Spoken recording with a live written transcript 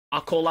I'll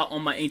call out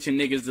on my ancient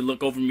niggas to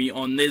look over me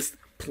on this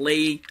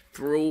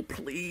playthrough,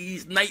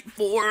 please. Night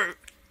 4.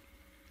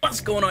 What's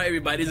going on,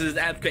 everybody? This is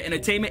Africa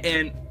Entertainment,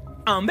 and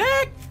I'm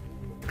back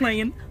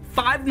playing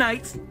Five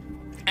Nights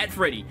at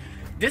Freddy.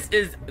 This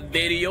is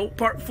video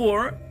part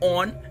 4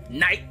 on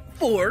night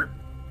 4,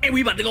 and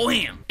we about to go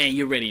ham. And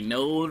you already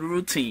know the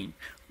routine.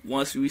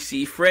 Once we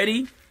see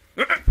Freddy,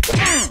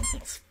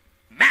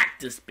 smack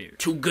this bear.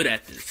 Too good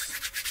at this.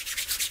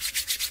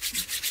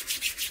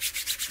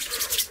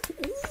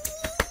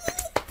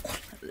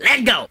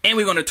 Let go. And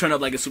we're gonna turn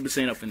up like a Super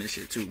Saiyan up in this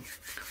shit too.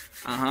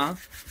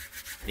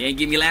 They ain't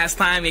get me last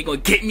time, they ain't gonna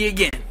get me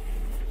again.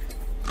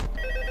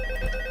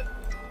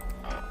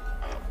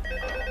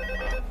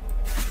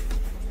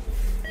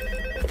 I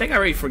think I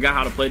already forgot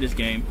how to play this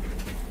game.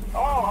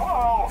 Oh,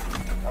 hello.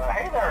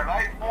 Hey there,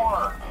 night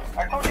 4.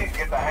 I told you to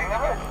get the hang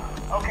of it.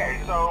 Okay,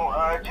 so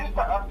just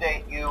to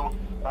update you,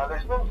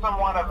 there's been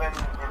somewhat of an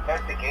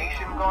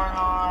investigation going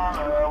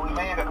on. We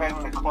may end up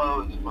having to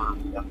close for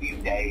a few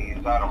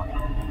days. I don't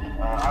know.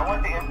 I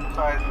want to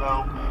emphasize,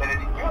 though, that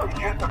it's really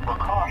just a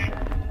precaution.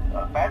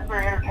 Fazbear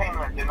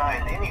Entertainment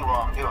denies any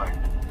wrongdoing.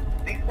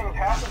 These things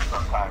happen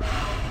sometimes.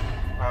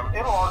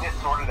 It'll all get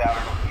sorted out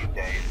in a few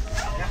days.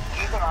 Just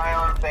keep an eye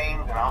on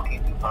things, and I'll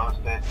keep you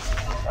posted.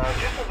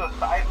 Just as a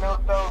side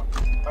note, though,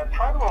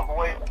 try to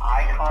avoid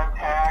eye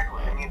contact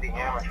with any of the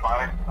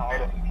animatronics inside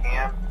if you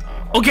can.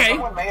 Okay.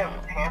 Someone may have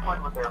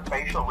tampered with their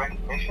facial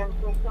recognition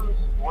systems.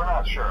 We're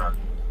not sure.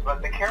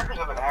 But the characters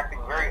have been acting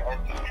very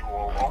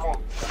unusual,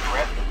 almost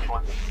aggressive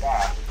towards the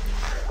staff.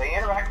 They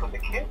interact with the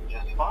kids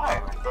just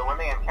fine, but when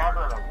they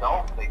encounter an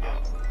adult, they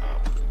just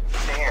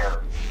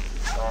stare.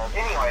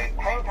 Anyway,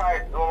 hang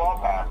tight, it'll all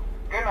pass.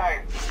 Good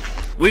night.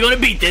 We're gonna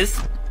beat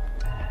this.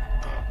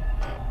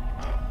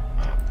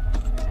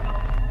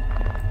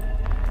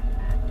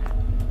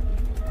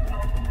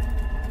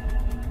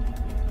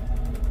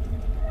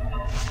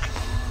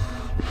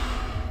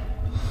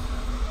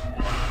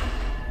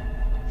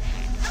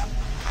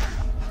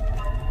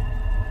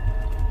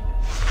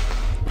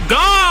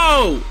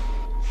 Go!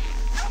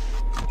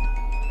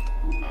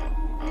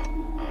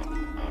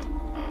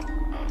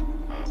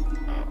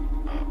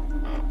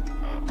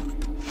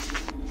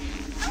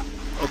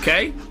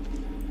 Okay.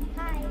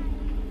 Hi.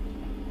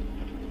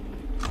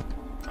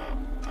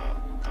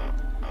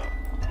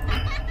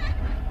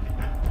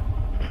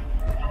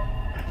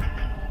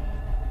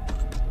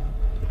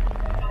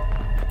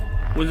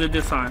 Was it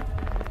this time?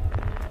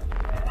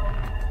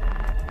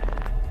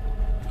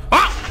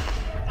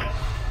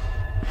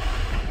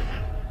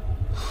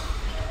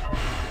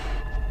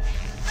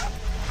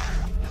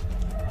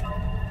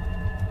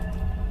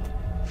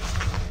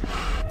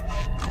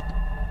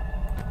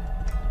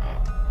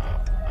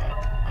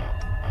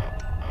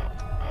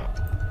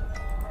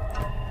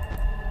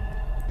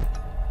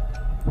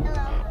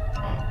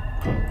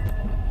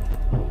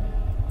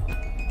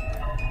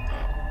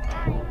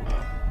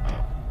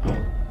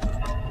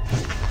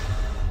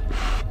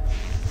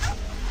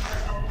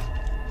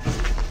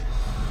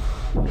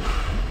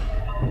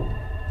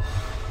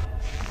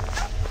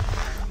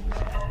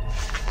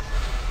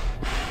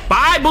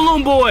 Bye,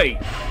 Balloon Boy!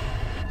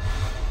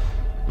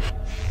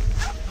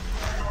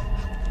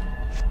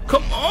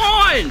 Come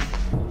on!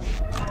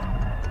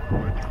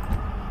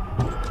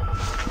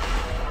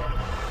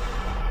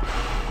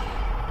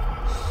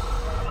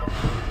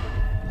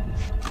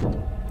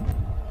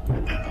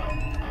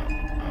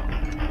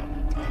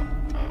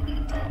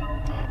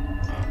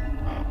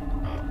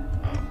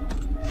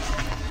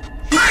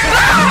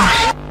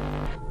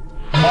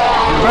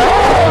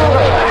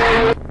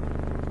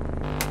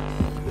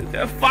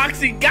 That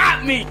Foxy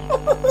got me!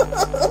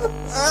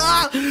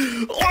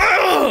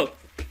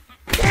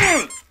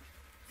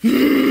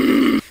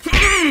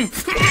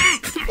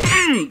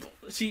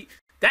 See,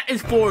 that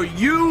is for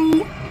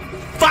you,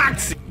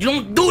 Foxy. You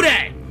don't do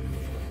that.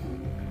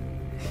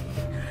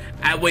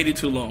 I waited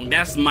too long.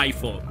 That's my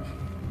fault.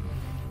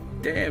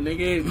 Damn,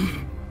 nigga.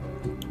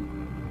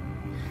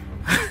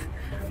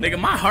 Nigga,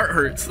 my heart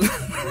hurts.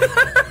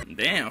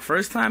 Damn,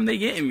 first time they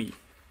getting me.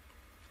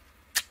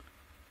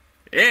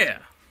 Yeah.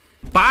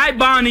 Bye,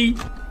 Bonnie.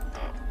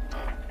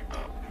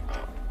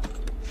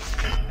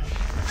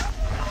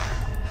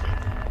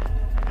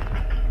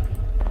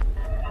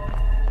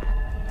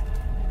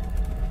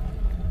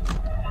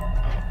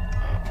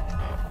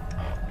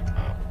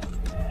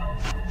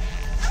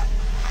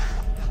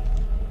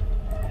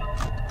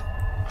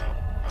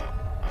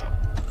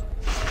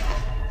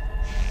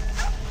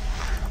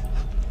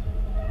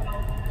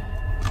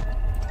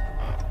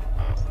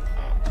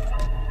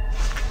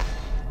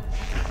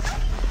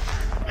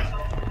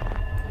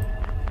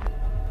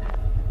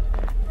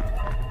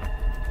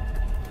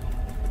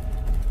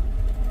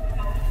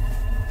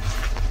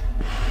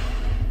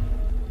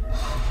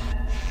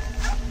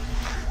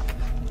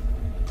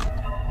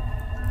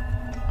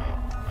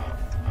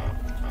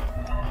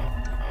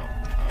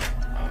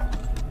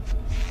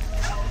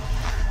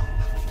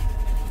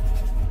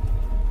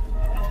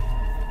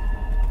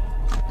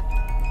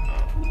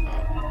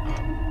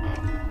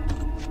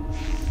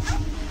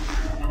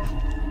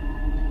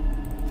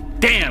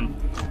 Damn.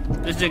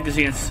 This nigga's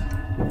hands.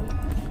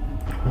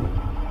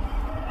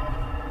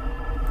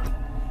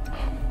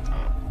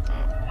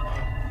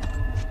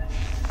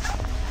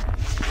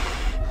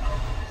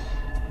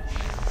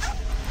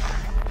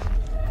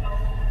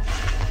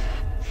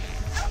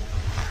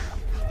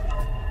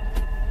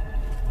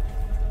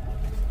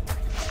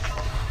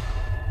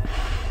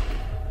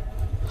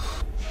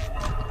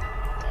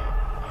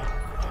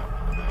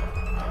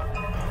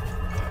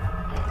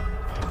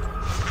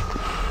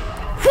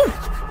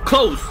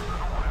 Close.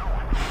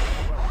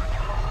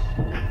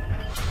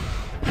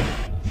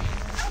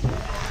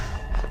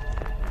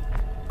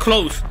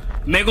 Close.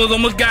 Mango's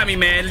almost got me,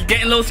 man. It's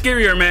getting a little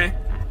scarier, man.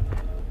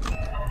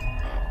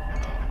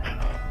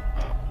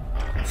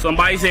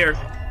 Somebody's here.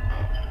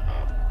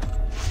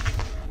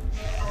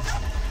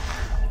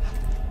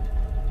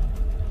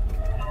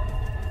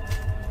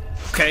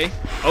 Okay.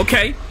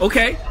 Okay.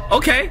 Okay.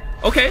 Okay.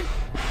 Okay.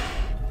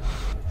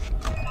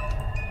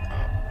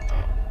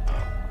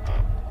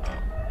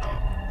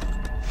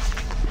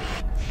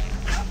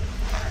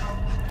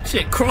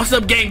 Shit,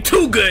 cross-up game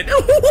too good.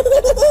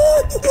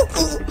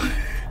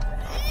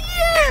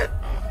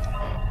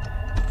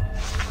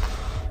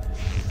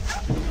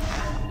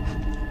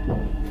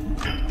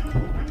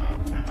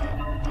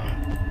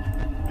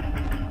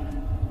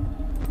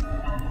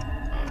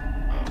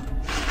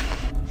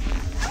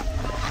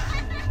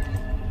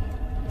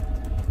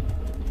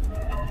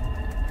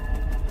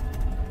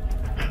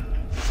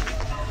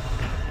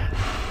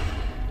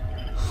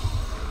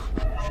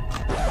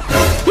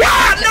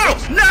 Yeah.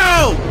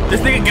 No! This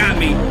nigga got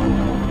me.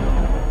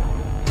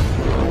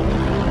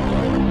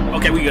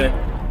 Okay, we good.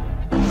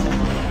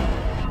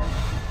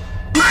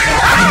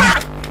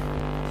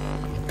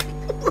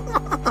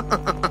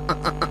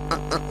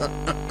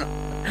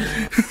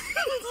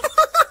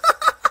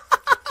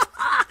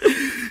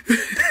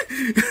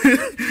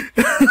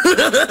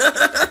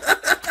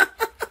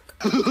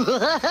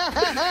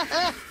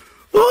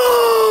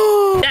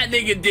 That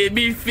nigga did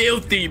me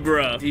filthy,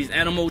 bruh. These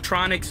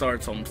animatronics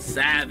are some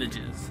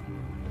savages.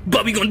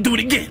 But we gonna do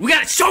it again. We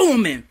gotta show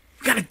him, man.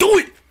 We gotta do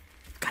it.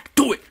 Gotta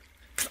do it.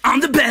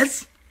 I'm the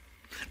best.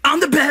 I'm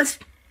the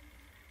best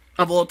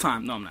of all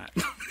time. No, I'm not.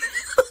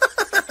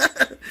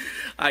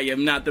 I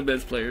am not the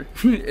best player.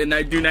 And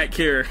I do not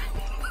care.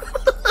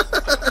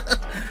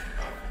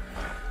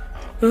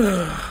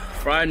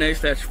 Friday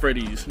nights, that's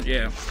Freddy's.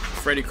 Yeah.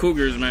 Freddy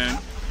Cougars, man.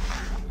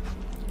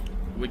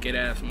 Wicked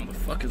ass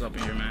motherfuckers up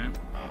in here, man.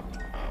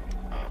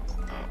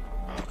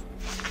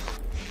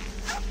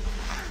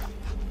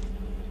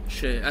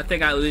 Shit, I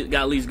think I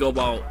got at least go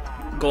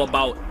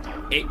about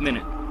 8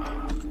 minutes.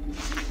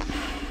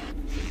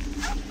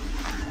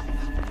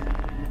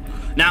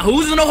 Now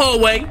who's in the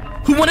hallway?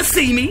 Who wanna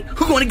see me?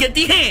 Who wanna get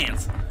the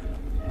hands?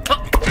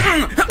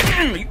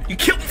 You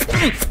killed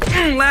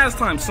last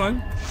time,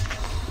 son.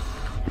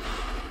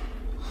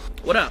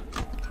 What up?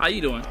 How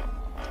you doing?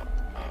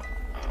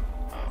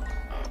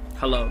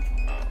 Hello.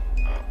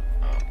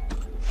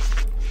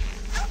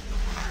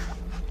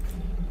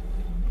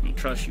 I don't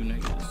trust you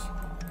niggas.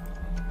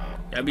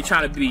 I be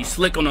trying to be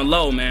slick on the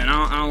low, man.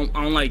 I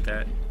don't like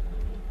that.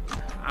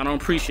 I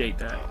don't appreciate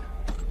that.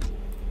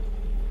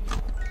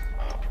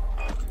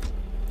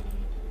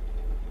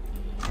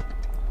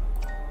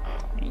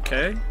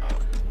 Okay.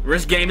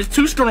 Wrist game is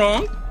too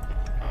strong.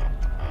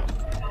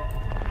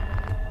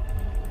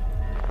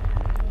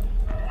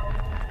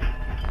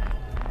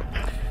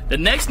 The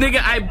next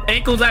nigga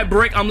ankles I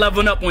break, I'm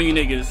leveling up on you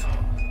niggas.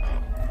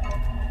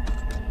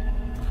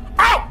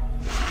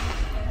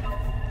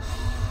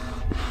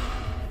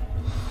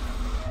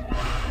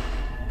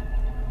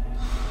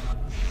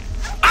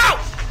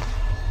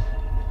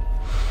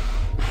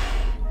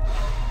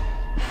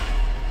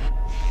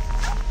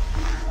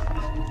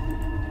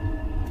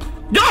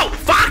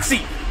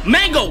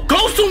 Mango,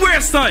 go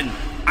somewhere, son.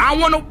 I don't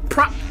want no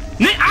prop.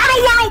 I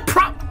don't want no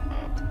prop.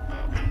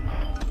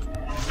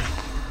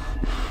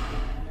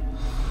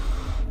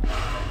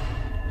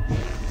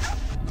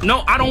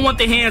 No, I don't want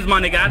the hands, my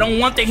nigga. I don't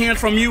want the hands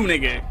from you,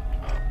 nigga.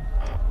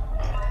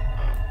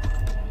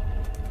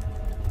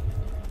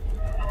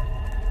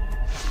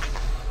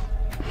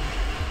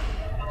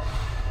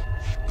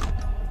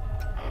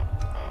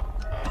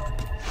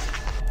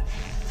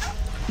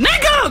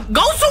 Nigga,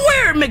 go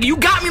somewhere, nigga. You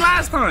got me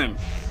last time.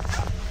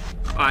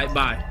 Alright,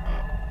 bye.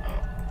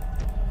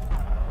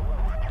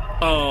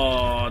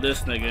 Oh,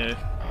 this nigga.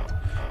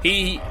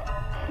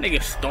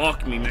 Nigga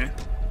stalked me, man.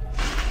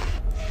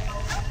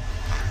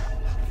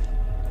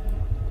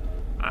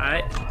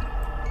 Alright.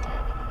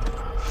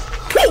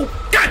 Woo!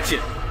 Gotcha!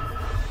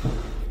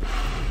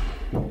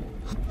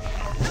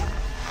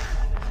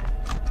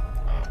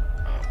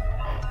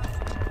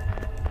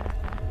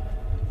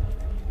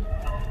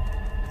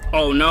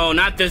 Oh no,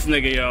 not this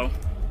nigga, yo.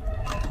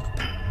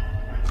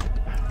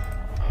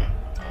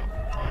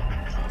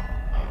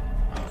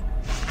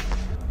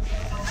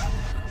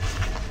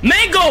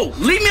 Mango,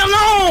 leave me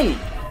alone!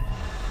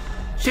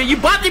 Shit, you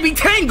about to be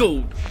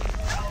tangled.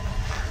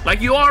 Like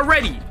you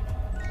already.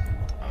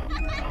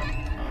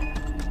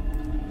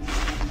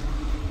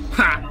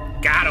 Ha,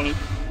 got got him.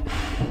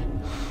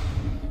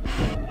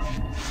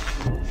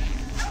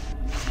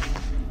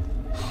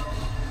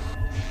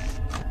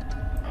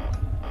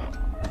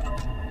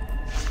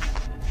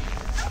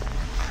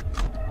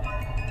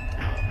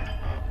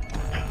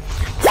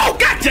 Whoa,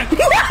 gotcha!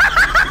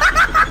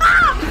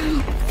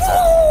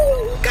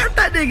 Woo, got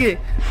that nigga.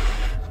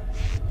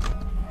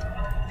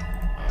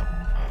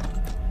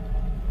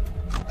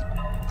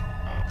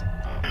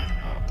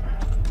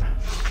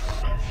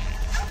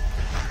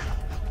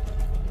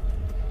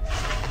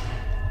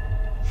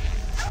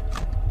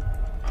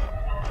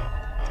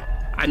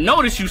 I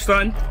noticed you,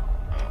 son.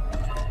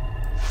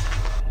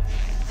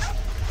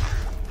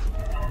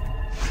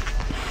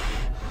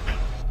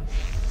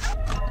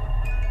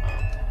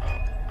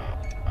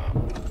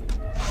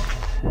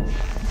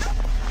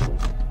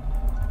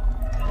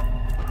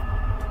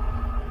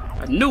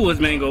 I knew it was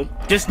Mango.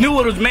 Just knew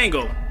it was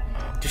Mango.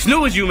 Just knew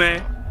it was you,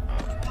 man.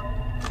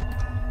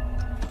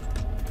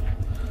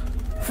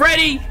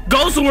 Freddy,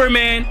 go somewhere,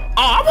 man.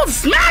 Oh, I want to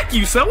smack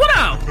you, son. What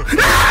up?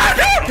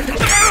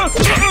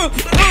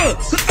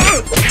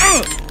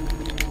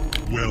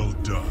 Well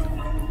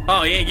done.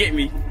 Oh, he ain't getting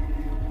me.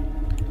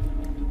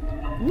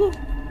 Woo.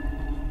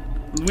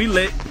 We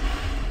lit.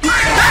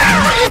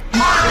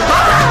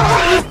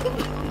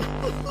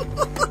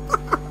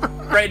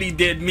 Freddy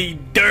did me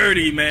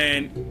dirty,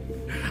 man.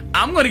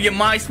 I'm gonna get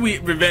my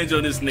sweet revenge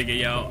on this nigga,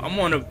 yo. I'm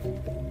gonna...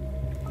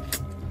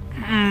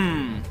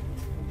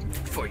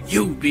 For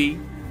you, B.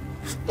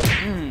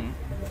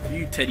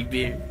 You teddy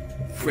bear.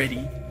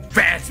 Freddy.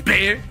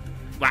 Fazbear.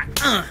 Like,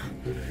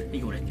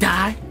 you gonna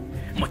die?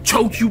 I'm gonna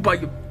choke you by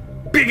your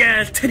big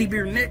ass teddy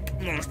bear neck.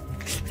 I'm gonna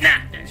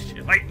snap that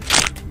shit. Like,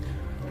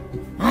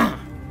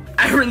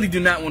 I really do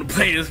not want to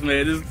play this,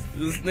 man.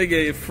 This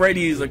nigga,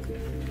 Freddy is a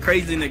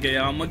crazy nigga,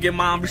 y'all. I'm gonna give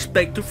my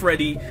respect to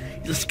Freddy.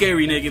 He's a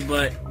scary nigga,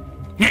 but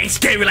he ain't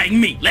scary like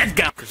me. Let's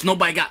go. Cause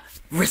nobody got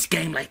wrist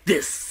game like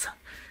this.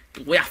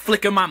 The way I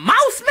flicker my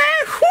mouse,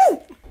 man.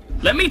 Whew.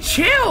 Let me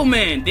chill,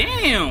 man.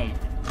 Damn.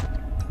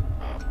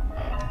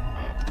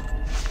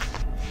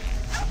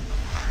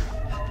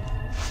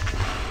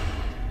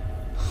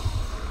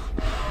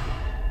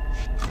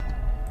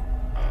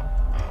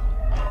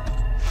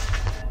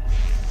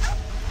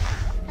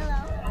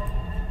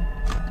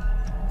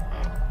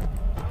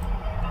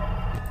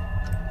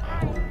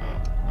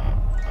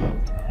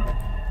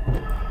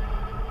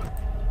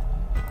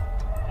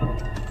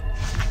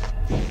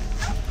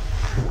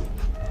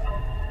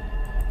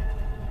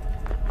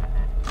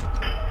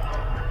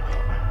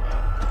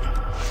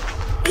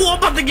 Oh, I'm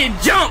about to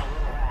get jumped!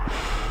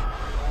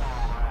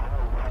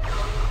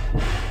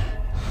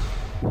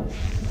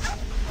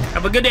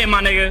 Have a good day,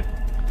 my nigga.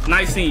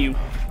 Nice seeing you.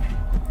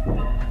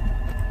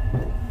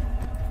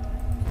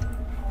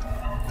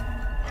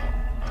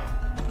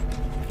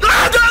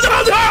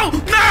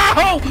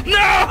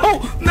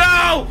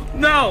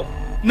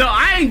 No,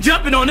 I ain't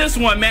jumping on this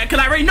one, man, cause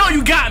I already know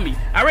you got me.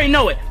 I already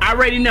know it. I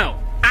already know.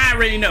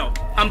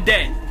 I'm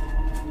dead.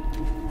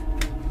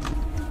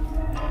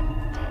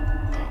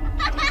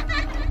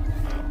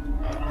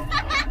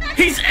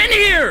 He's in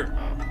here!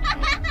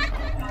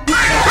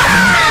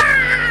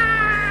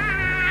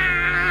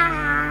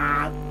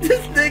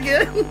 This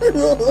nigga.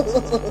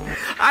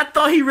 I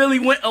thought he really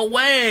went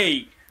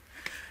away.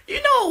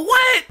 You know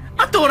what?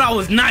 I thought I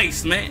was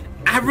nice, man.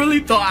 I really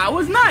thought I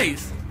was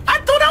nice. I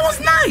thought I was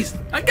nice.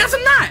 I guess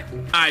I'm not.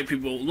 Alright,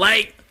 people.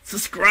 Like,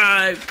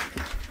 subscribe.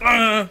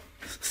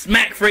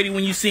 Smack Freddy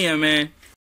when you see him, man.